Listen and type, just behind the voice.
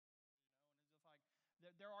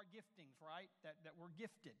there are giftings, right, that we're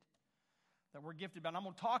gifted. That we're gifted. But I'm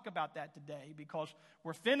going to talk about that today because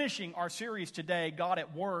we're finishing our series today, God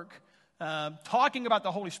at Work, talking about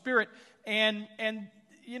the Holy Spirit. And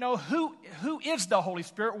you know, who is the Holy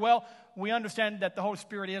Spirit? Well, we understand that the Holy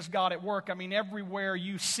Spirit is God at work. I mean, everywhere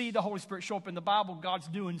you see the Holy Spirit show up in the Bible, God's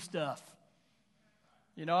doing stuff.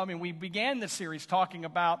 You know, I mean, we began this series talking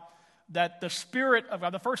about that the Spirit of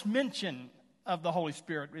God, the first mention of the Holy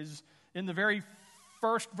Spirit is in the very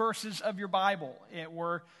first verses of your Bible.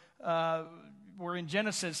 Where in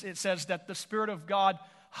Genesis, it says that the Spirit of God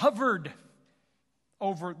hovered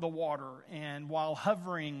over the water, and while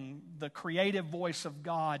hovering, the creative voice of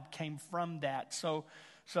God came from that. So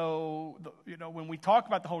you know, when we talk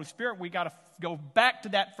about the Holy Spirit, we got to go back to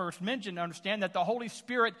that first mention to understand that the Holy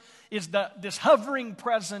Spirit is this hovering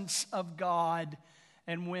presence of God,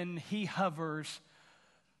 and when He hovers,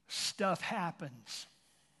 stuff happens.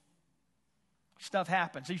 Stuff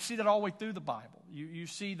happens. You see that all the way through the Bible. You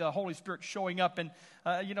see the Holy Spirit showing up, and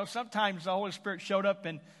you know, sometimes the Holy Spirit showed up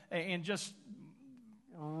and just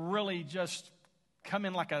really just come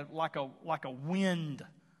in like a wind,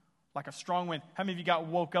 like a strong wind. How many of you got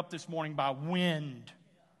woke up this morning by wind?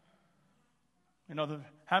 You know,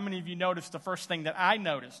 how many of you noticed the first thing that I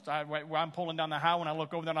noticed? I'm pulling down the highway and I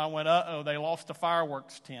look over there and I went, uh-oh, they lost the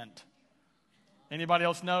fireworks tent. Anybody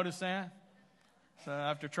else notice that? So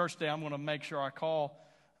after church day, I'm going to make sure I call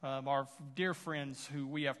our dear friends who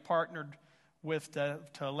we have partnered with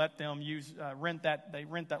to let them rent that. They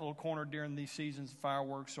rent that little corner during these seasons of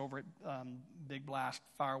fireworks over at Big Blast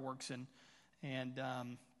Fireworks, and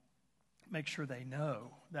make sure they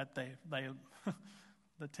know that they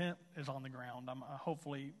the tent is on the ground.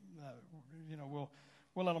 Hopefully, you know,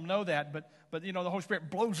 we'll let them know that. But you know, the Holy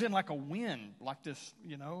Spirit blows in like a wind, like this,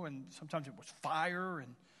 you know, and sometimes it was fire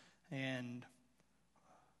and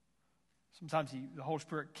sometimes the Holy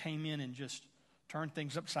Spirit came in and just turned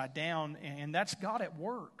things upside down, and that's God at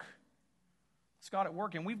work. It's God at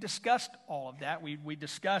work, and we've discussed all of that. We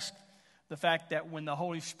discussed the fact that when the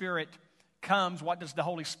Holy Spirit comes, what does the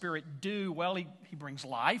Holy Spirit do? Well, He brings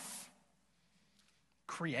life,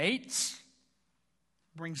 creates,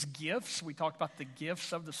 brings gifts. We talked about the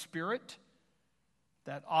gifts of the Spirit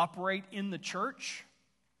that operate in the church.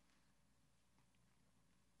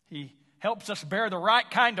 He helps us bear the right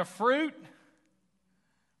kind of fruit.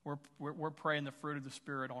 We're praying the fruit of the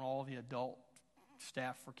Spirit on all the adult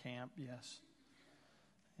staff for camp, yes.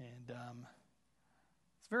 And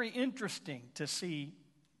it's very interesting to see,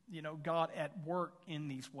 you know, God at work in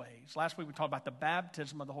these ways. Last week we talked about the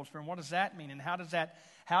baptism of the Holy Spirit. What does that mean, and how does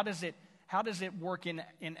it work in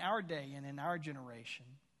our day and in our generation?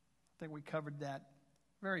 I think we covered that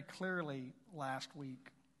very clearly last week.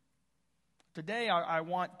 Today I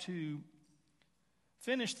want to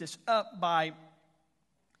finish this up by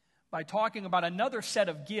talking about another set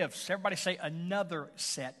of gifts. Everybody say another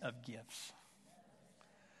set of gifts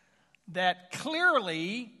that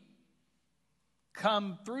clearly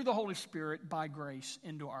come through the Holy Spirit by grace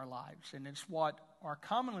into our lives. And it's what are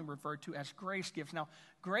commonly referred to as grace gifts. Now,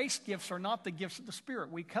 grace gifts are not the gifts of the Spirit.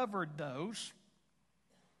 We covered those.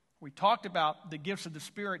 We talked about the gifts of the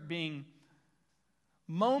Spirit being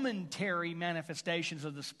momentary manifestations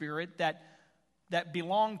of the Spirit that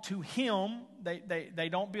belong to Him. They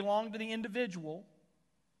don't belong to the individual.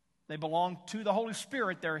 They belong to the Holy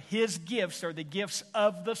Spirit. They're His gifts. They're the gifts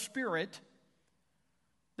of the Spirit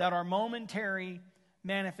that are momentary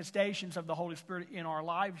manifestations of the Holy Spirit in our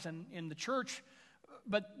lives and in the church.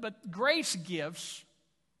 But grace gifts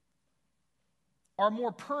are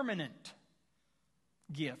more permanent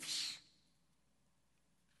gifts.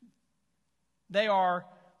 They are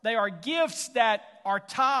gifts that are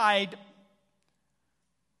tied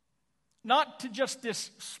not to just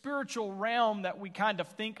this spiritual realm that we kind of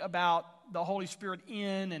think about the Holy Spirit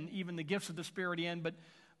in and even the gifts of the Spirit in,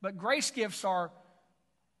 but grace gifts are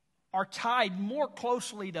tied more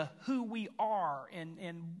closely to who we are and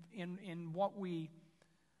what we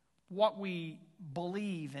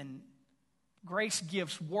believe. And grace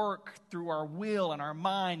gifts work through our will and our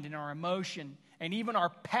mind and our emotion and even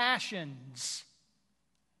our passions.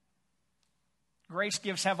 Grace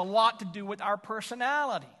gifts have a lot to do with our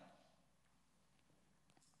personality.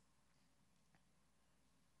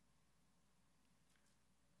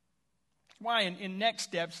 Why in Next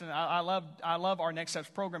Steps, and I love our Next Steps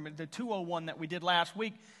program, the 201 that we did last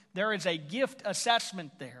week, there is a gift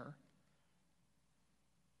assessment there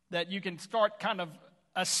that you can start kind of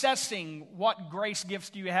assessing what grace gifts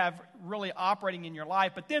do you have really operating in your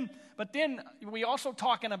life. But then we also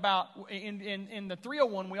talking about, in the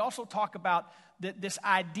 301, we also talk about this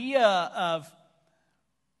idea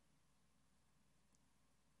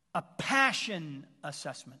a passion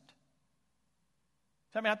assessment.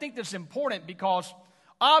 I think this is important because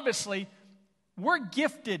obviously we're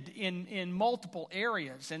gifted in multiple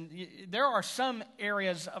areas. And there are some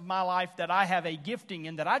areas of my life that I have a gifting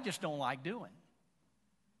in that I just don't like doing.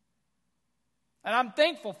 And I'm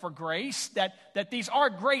thankful for grace, that these are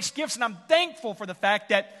grace gifts. And I'm thankful for the fact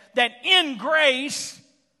that in grace,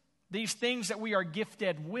 these things that we are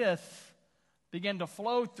gifted with begin to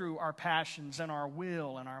flow through our passions and our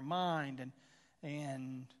will and our mind.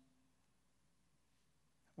 And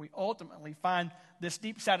we ultimately find this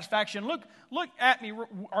deep satisfaction. Look at me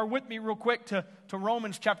or with me real quick to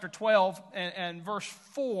Romans chapter 12 and verse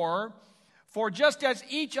 4. For just as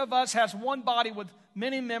each of us has one body with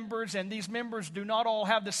many members, and these members do not all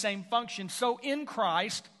have the same function, so in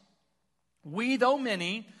Christ, we, though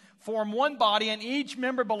many, form one body, and each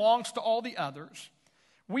member belongs to all the others.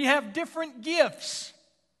 We have different gifts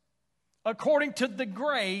according to the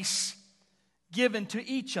grace given to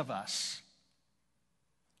each of us.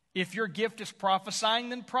 If your gift is prophesying,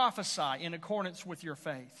 then prophesy in accordance with your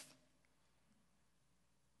faith.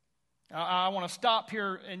 I want to stop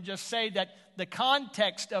here and just say that the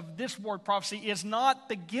context of this word prophecy is not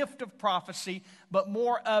the gift of prophecy, but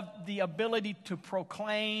more of the ability to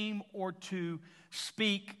proclaim or to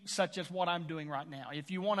speak, such as what I'm doing right now.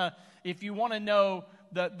 If you want to know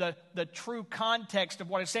the true context of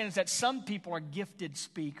what it's saying, is that some people are gifted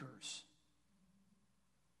speakers.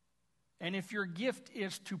 And if your gift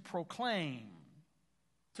is to proclaim,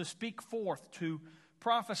 to speak forth, to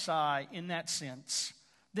prophesy in that sense,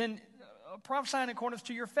 then prophesy in accordance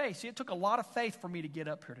to your faith. See, it took a lot of faith for me to get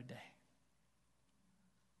up here today.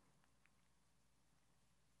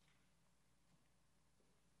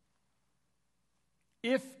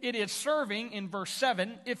 If it is serving, in verse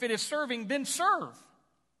 7, if it is serving, then serve.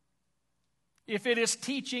 If it is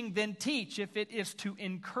teaching, then teach. If it is to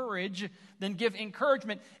encourage, then give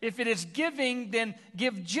encouragement. If it is giving, then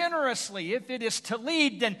give generously. If it is to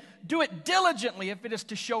lead, then do it diligently. If it is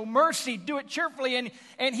to show mercy, do it cheerfully.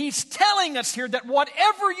 And he's telling us here that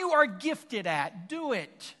whatever you are gifted at, do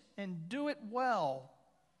it, and do it well.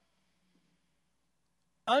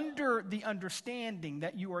 Under the understanding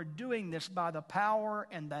that you are doing this by the power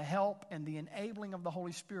and the help and the enabling of the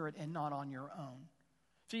Holy Spirit and not on your own.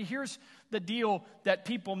 See, here's the deal that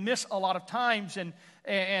people miss a lot of times, and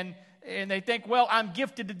they think, well, I'm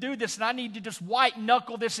gifted to do this, and I need to just white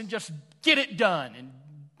knuckle this and just get it done and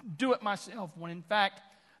do it myself, when in fact,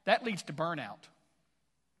 that leads to burnout.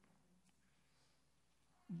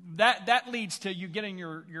 That leads to you getting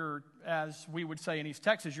your, as we would say in East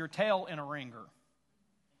Texas, your tail in a wringer.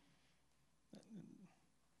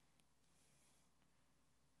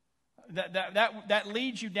 That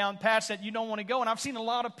leads you down paths that you don't want to go. And I've seen a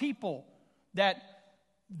lot of people that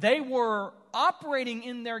they were operating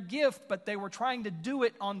in their gift, but they were trying to do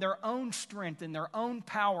it on their own strength and their own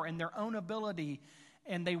power and their own ability.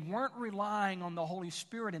 And they weren't relying on the Holy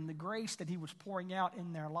Spirit and the grace that He was pouring out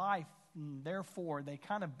in their life. And therefore, they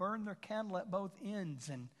kind of burned their candle at both ends.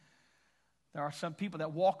 And there are some people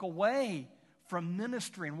that walk away from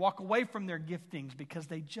ministry and walk away from their giftings because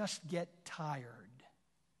they just get tired.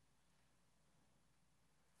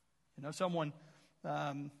 You know, someone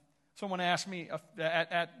asked me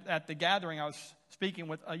at the gathering. I was speaking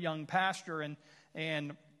with a young pastor,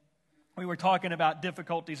 and we were talking about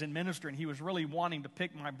difficulties in ministry, and he was really wanting to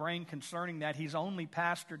pick my brain concerning that. He's only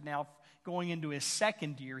pastored now going into his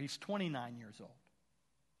second year. He's 29 years old.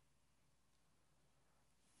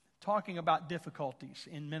 Talking about difficulties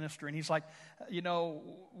in ministry, and he's like, you know,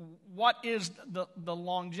 what is the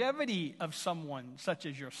longevity of someone such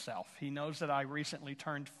as yourself? He knows that I recently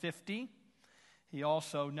turned 50. He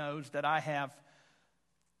also knows that I have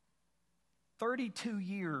 32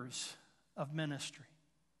 years of ministry.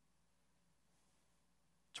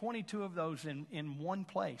 22 of those in one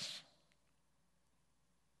place.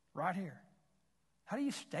 Right here. How do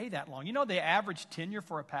you stay that long? You know the average tenure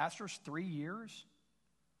for a pastor is 3 years?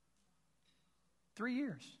 3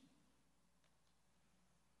 years.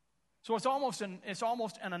 So it's almost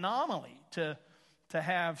an anomaly to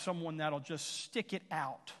have someone that'll just stick it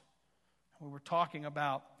out. We were talking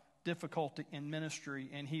about difficulty in ministry,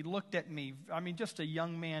 and he looked at me, just a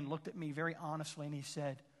young man looked at me very honestly, and he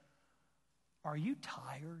said, "Are you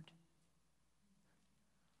tired?"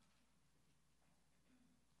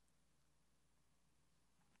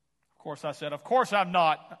 Of course I said, "Of course I'm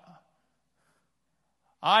not.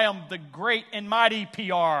 I am the great and mighty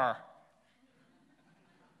PR.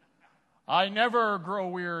 I never grow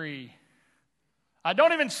weary. I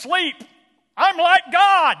don't even sleep. I'm like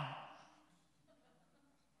God."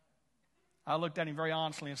 I looked at him very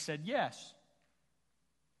honestly and said, "Yes,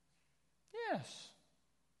 Yes.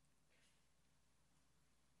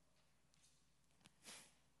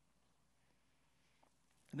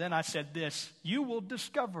 And then I said this, you will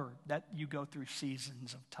discover that you go through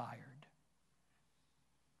seasons of tired.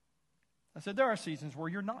 I said, there are seasons where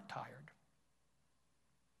you're not tired.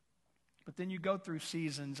 But then you go through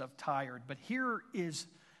seasons of tired. But here is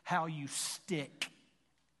how you stick.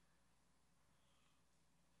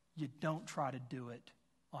 You don't try to do it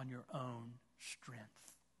on your own strength.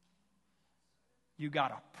 You got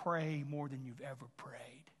to pray more than you've ever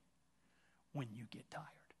prayed when you get tired.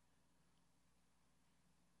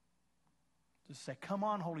 Just say, come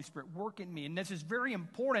on, Holy Spirit, work in me. And this is very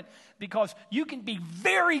important because you can be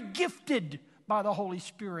very gifted by the Holy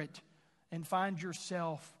Spirit and find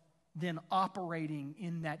yourself then operating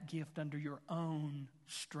in that gift under your own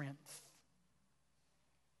strength.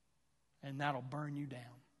 And that'll burn you down.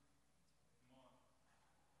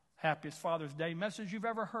 Happiest Father's Day message you've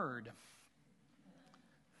ever heard.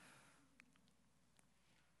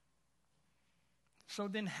 So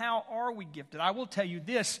then how are we gifted? I will tell you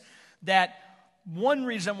this, that one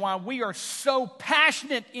reason why we are so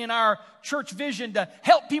passionate in our church vision to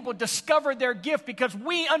help people discover their gift, because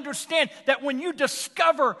we understand that when you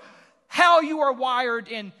discover how you are wired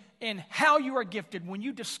and how you are gifted, when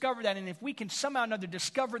you discover that, and if we can somehow or another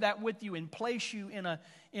discover that with you and place you in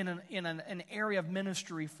an area of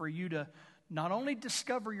ministry for you to not only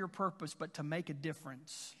discover your purpose, but to make a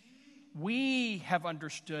difference. We have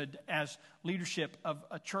understood as leadership of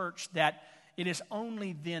a church that it is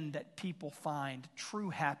only then that people find true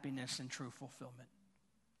happiness and true fulfillment.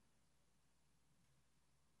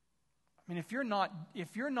 I mean, if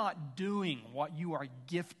you're not doing what you are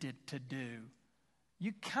gifted to do,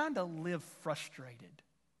 you kind of live frustrated.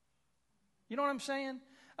 You know what I'm saying?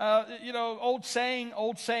 Old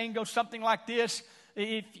saying goes something like this.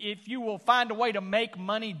 If you will find a way to make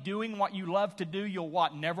money doing what you love to do, you'll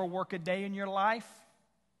what? Never work a day in your life?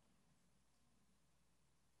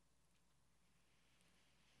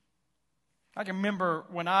 I can remember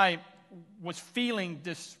when I was feeling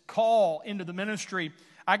this call into the ministry,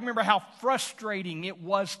 I can remember how frustrating it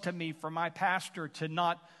was to me for my pastor to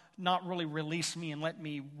not really release me and let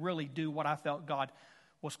me really do what I felt God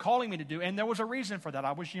was calling me to do. And there was a reason for that.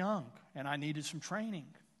 I was young and I needed some training.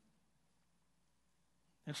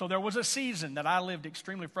 And so there was a season that I lived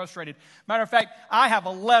extremely frustrated. Matter of fact, I have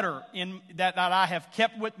a letter that I have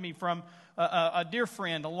kept with me from a dear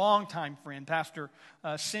friend, a longtime friend, Pastor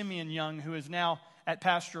Simeon Young, who is now at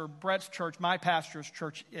Pastor Brett's church, my pastor's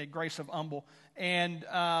church at Grace of Humble. And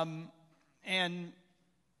I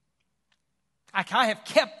have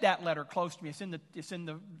kept that letter close to me. It's in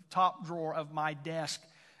the top drawer of my desk.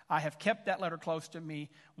 I have kept that letter close to me.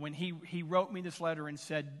 When he wrote me this letter and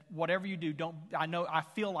said, whatever you do, I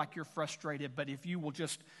feel like you're frustrated, but if you will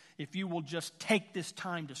just take this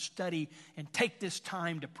time to study and take this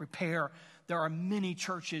time to prepare, there are many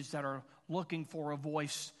churches that are looking for a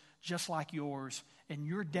voice just like yours, and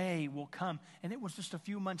your day will come. And it was just a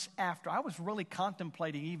few months after. I was really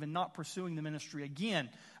contemplating even not pursuing the ministry again.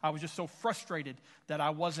 I was just so frustrated that I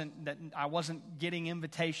wasn't getting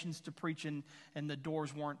invitations to preach, and the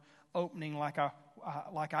doors weren't opening like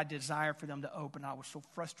I desired for them to open. I was so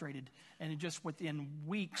frustrated. And just within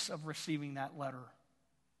weeks of receiving that letter,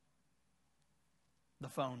 the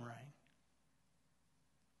phone rang.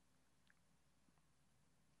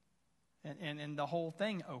 And the whole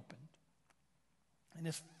thing opened. And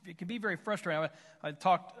it can be very frustrating. I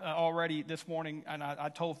talked already this morning, and I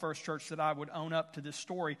told First Church that I would own up to this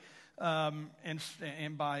story, and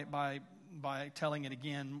by telling it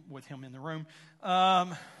again with him in the room.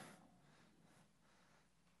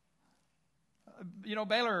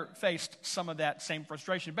 Baylor faced some of that same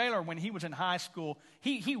frustration. Baylor, when he was in high school,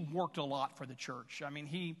 he worked a lot for the church. I mean,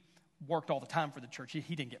 he worked all the time for the church.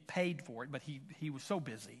 He didn't get paid for it, but he was so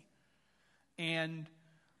busy. And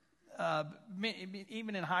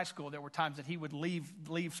even in high school, there were times that he would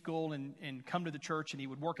leave school and come to the church, and he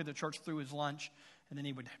would work at the church through his lunch, and then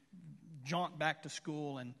he would jaunt back to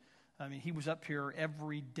school. And I mean, he was up here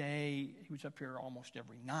every day. He was up here almost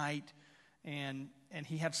every night, and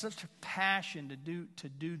he had such a passion to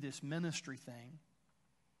do this ministry thing.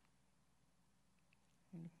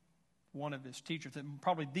 One of his teachers,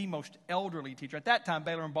 probably the most elderly teacher at that time,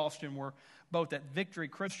 Baylor and Boston were both at Victory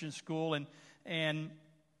Christian School, and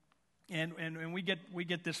we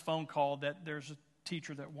get this phone call that there's a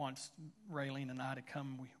teacher that wants Raylene and I to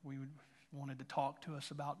come. We wanted to talk to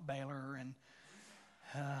us about Baylor, and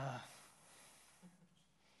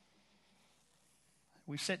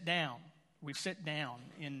we sit down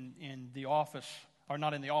in the office or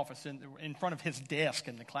not in the office, in front of his desk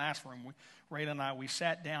in the classroom. Raylan and I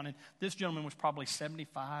sat down, and this gentleman was probably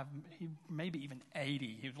 75, maybe even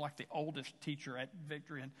 80. He was like the oldest teacher at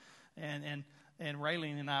Victory, and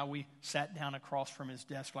Raylan and I, we sat down across from his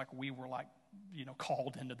desk like we were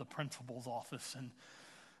called into the principal's office, and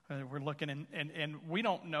we're looking, and we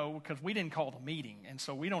don't know, because we didn't call the meeting, and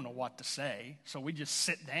so we don't know what to say, so we just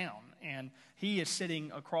sit down, and he is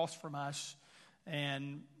sitting across from us,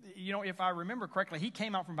 and, if I remember correctly, he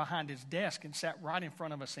came out from behind his desk and sat right in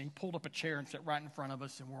front of us, and he pulled up a chair and sat right in front of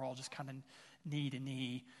us, and we're all just kind of knee to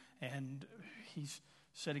knee, and he's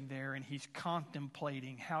sitting there, and he's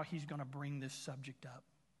contemplating how he's going to bring this subject up,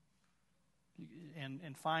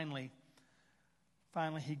 and finally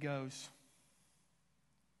he goes,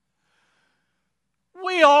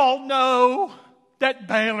 "We all know that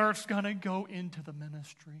Baylor's going to go into the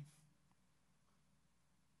ministry.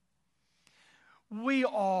 We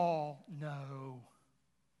all know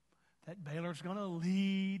that Baylor's going to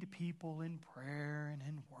lead people in prayer and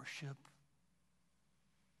in worship.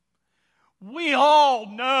 We all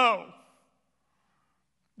know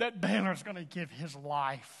that Baylor's going to give his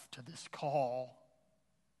life to this call.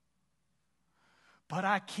 But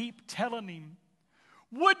I keep telling him,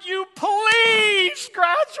 would you please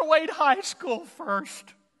graduate high school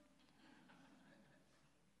first?"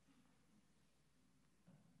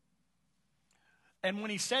 And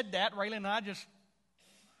when he said that, Raylan and I just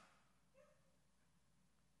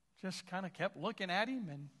kind of kept looking at him,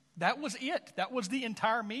 and that was it. That was the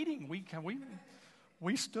entire meeting.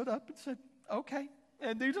 We stood up and said, "Okay,"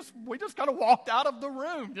 and we just kind of walked out of the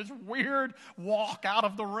room. This weird walk out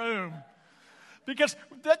of the room. Because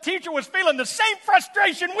that teacher was feeling the same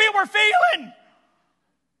frustration we were feeling.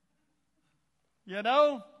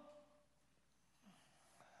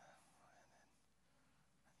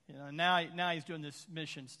 Now he's doing this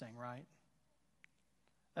missions thing, right?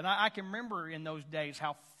 And I can remember in those days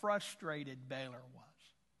how frustrated Baylor was.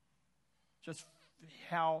 Just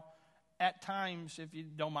how, at times, if you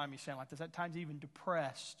don't mind me saying like this, at times even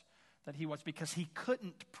depressed that he was, because he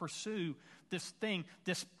couldn't pursue this thing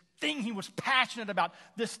he was passionate about,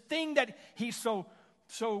 this thing that he so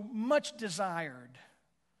much desired.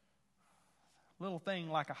 Little thing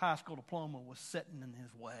like a high school diploma was sitting in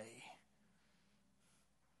his way.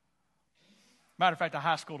 Matter of fact, a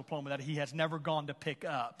high school diploma that he has never gone to pick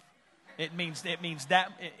up. It means that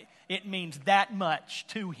much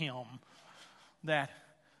to him, that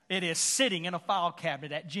it is sitting in a file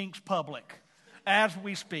cabinet at Jinx Public as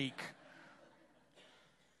we speak.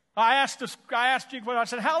 I asked Jinx, I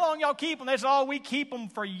said, "How long y'all keep them?" They said, "Oh, we keep them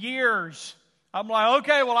for years." I'm like,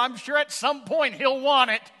 "Okay, well, I'm sure at some point he'll want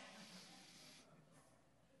it."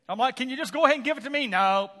 I'm like, "Can you just go ahead and give it to me?"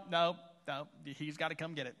 No, he's got to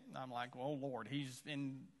come get it. I'm like, "Oh, Lord, he's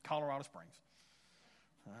in Colorado Springs."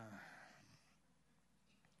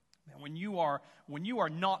 When you are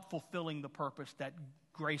not fulfilling the purpose that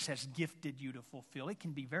grace has gifted you to fulfill, it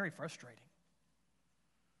can be very frustrating.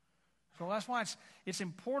 So that's why it's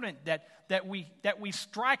important that we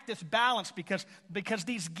strike this balance, because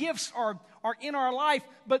these gifts are in our life.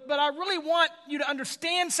 But I really want you to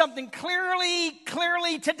understand something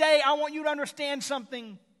clearly today. I want you to understand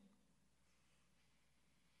something.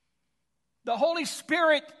 The Holy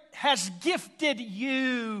Spirit has gifted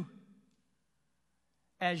you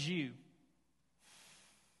as you.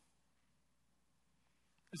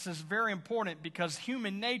 This is very important because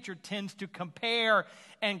human nature tends to compare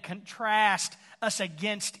and contrast us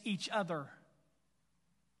against each other.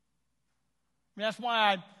 That's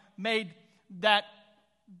why I made that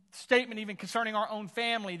statement even concerning our own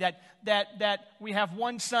family, that we have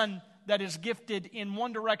one son that is gifted in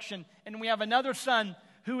one direction, and we have another son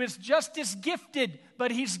who is just as gifted,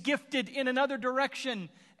 but he's gifted in another direction.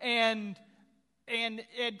 And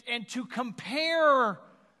to compare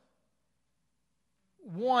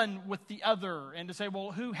one with the other and to say,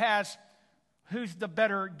 well, who's the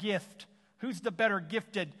better gift? Who's the better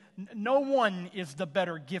gifted? No one is the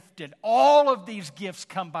better gifted. All of these gifts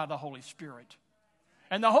come by the Holy Spirit.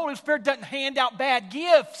 And the Holy Spirit doesn't hand out bad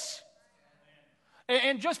gifts.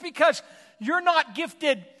 And just because you're not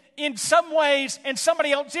gifted in some ways and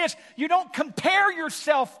somebody else is, you don't compare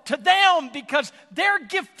yourself to them, because they're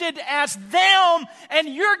gifted as them and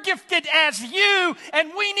you're gifted as you,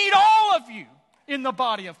 and we need all of you in the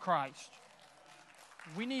body of Christ.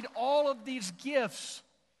 We need all of these gifts.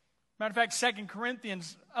 Matter of fact, 2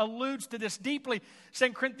 Corinthians alludes to this deeply.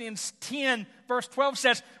 2 Corinthians 10 verse 12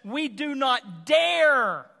 says, "We do not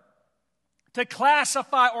dare to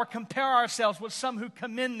classify or compare ourselves with some who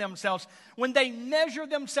commend themselves. When they measure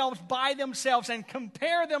themselves by themselves and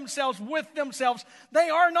compare themselves with themselves, they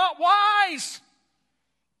are not wise.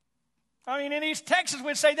 I mean, in East Texas,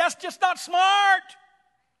 we'd say, that's just not smart.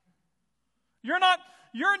 You're not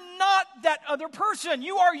that other person.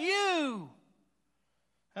 You are you.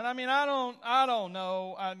 And I mean, I don't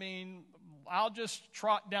know. I mean, I'll just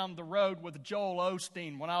trot down the road with Joel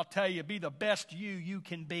Osteen when I'll tell you, be the best you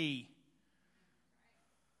can be.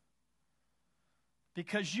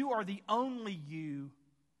 Because you are the only you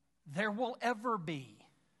there will ever be.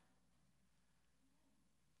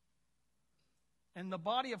 And the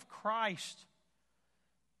body of Christ,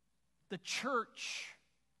 the church,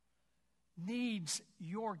 needs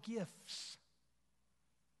your gifts.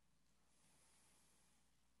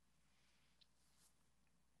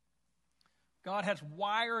 God has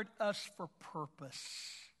wired us for purpose.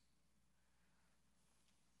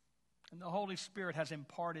 And the Holy Spirit has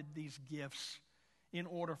imparted these gifts in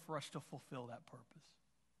order for us to fulfill that purpose.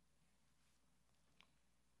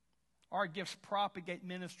 Our gifts propagate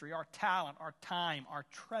ministry, our talent, our time, our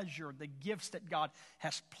treasure, the gifts that God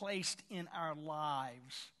has placed in our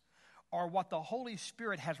lives are what the Holy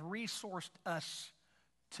Spirit has resourced us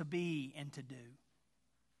to be and to do.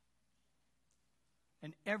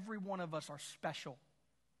 And every one of us are special.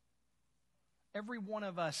 Every one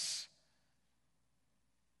of us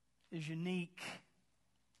is unique.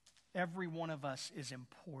 Every one of us is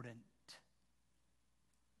important.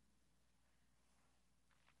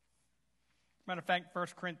 Matter of fact, 1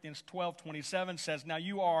 Corinthians 12:27 says, now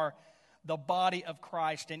you are the body of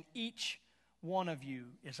Christ, and each one of you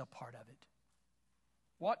is a part of it.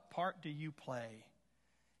 What part do you play?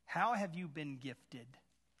 How have you been gifted?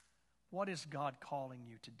 What is God calling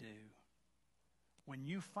you to do? When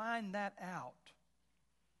you find that out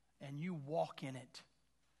and you walk in it,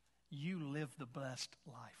 you live the blessed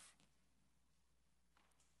life.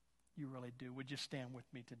 You really do. Would you stand with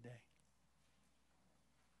me today?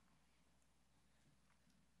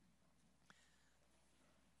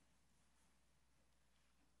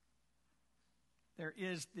 There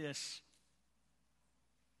is this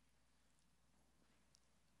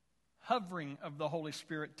hovering of the Holy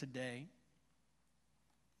Spirit today.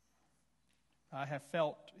 I have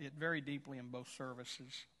felt it very deeply in both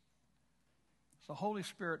services. The Holy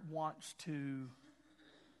Spirit wants to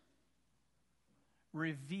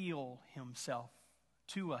reveal Himself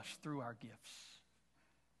to us through our gifts.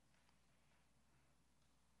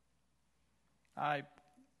 I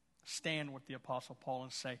stand with the Apostle Paul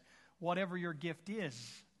and say, whatever your gift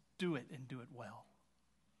is, do it and do it well.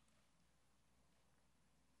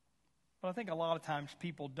 But I think a lot of times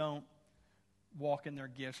people don't walk in their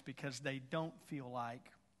gifts because they don't feel like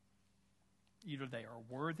either they are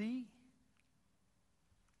worthy,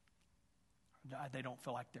 they don't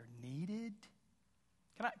feel like they're needed.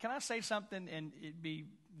 Can I say something and it be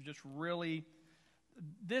just really,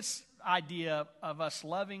 this idea of us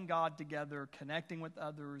loving God together, connecting with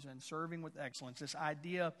others, and serving with excellence, this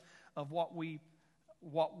idea of what we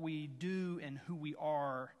do and who we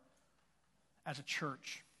are as a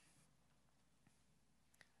church.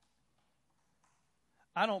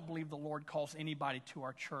 I don't believe the Lord calls anybody to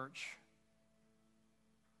our church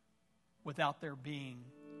without there being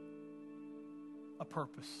a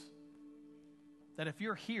purpose. That if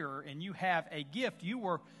you're here and you have a gift, you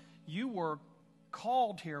were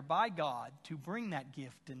called here by God to bring that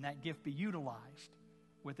gift and that gift be utilized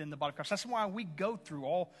within the body of Christ. That's why we go through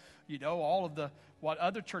all of the, what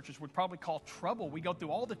other churches would probably call trouble. We go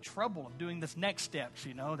through all the trouble of doing this next steps,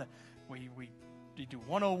 that we do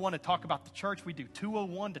 101 to talk about the church. We do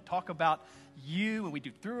 201 to talk about you, and we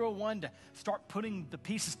do 301 to start putting the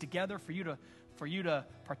pieces together for you to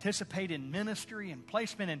participate in ministry and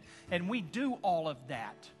placement, and we do all of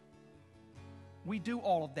that. We do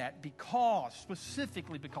all of that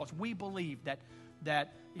specifically because we believe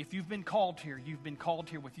that if you've been called here, you've been called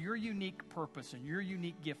here with your unique purpose and your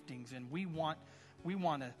unique giftings, and we want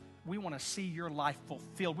to see your life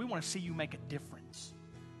fulfilled. We want to see you make a difference.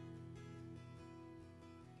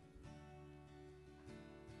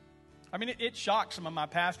 I mean, it shocks some of my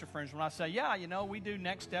pastor friends when I say, we do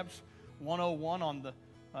Next Steps 101 on the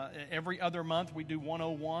every other month. We do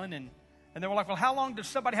 101, and they were like, well, how long does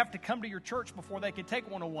somebody have to come to your church before they can take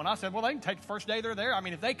 101? I said, well, they can take the first day they're there. I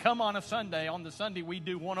mean, if they come on the Sunday we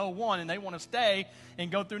do 101, and they want to stay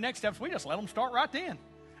and go through Next Steps, we just let them start right then.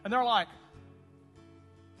 And they're like,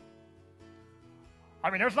 I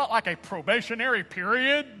mean, there's not like a probationary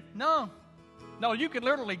period. No, you could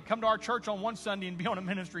literally come to our church on one Sunday and be on a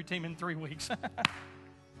ministry team in 3 weeks.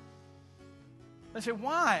 They say,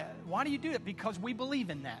 why? Why do you do that? Because we believe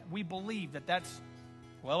in that. We believe that's,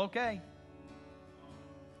 well, okay.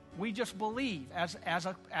 We just believe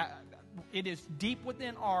it is deep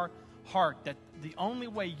within our heart that the only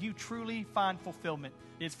way you truly find fulfillment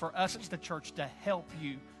is for us as the church to help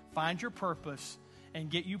you find your purpose and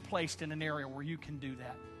get you placed in an area where you can do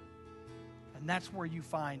that. And that's where you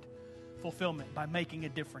find fulfillment, by making a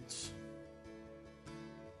difference.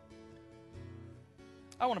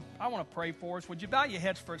 I want to pray for us. Would you bow your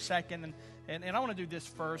heads for a second? And I want to do this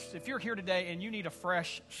first. If you're here today and you need a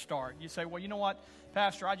fresh start, you say, well, you know what,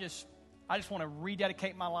 Pastor, I just want to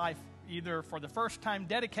rededicate my life, either for the first time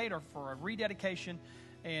dedicate or for a rededication,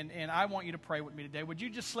 and I want you to pray with me today. Would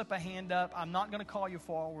you just slip a hand up? I'm not going to call you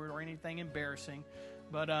forward or anything embarrassing,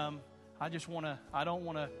 but I don't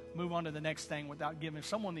want to move on to the next thing without giving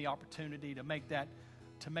someone the opportunity to make that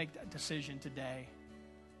decision today.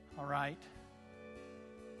 All right?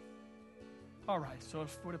 All right, so it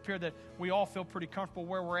would appear that we all feel pretty comfortable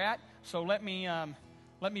where we're at. So let me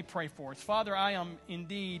pray for us. Father, I am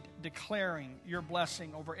indeed declaring your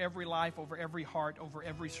blessing over every life, over every heart, over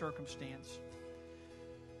every circumstance.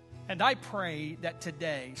 And I pray that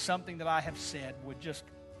today, something that I have said would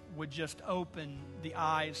just open the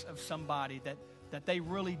eyes of somebody, that they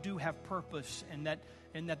really do have purpose, and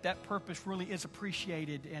that purpose really is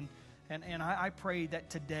appreciated. And I pray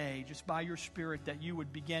that today, just by your Spirit, that you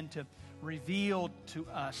would begin to reveal to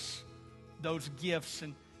us those gifts,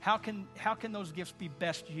 and how can those gifts be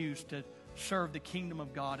best used to serve the kingdom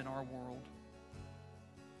of God in our world.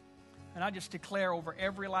 And I just declare over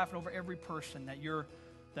every life and over every person that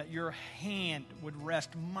your hand would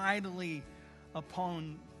rest mightily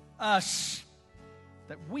upon us,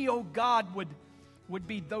 that we, oh God, would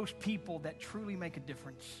be those people that truly make a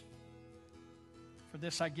difference. For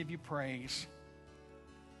this I give you praise.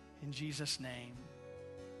 In Jesus' name,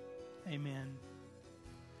 amen.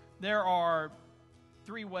 There are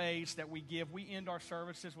 3 ways that we give. We end our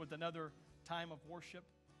services with another time of worship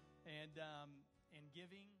and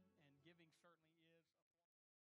giving.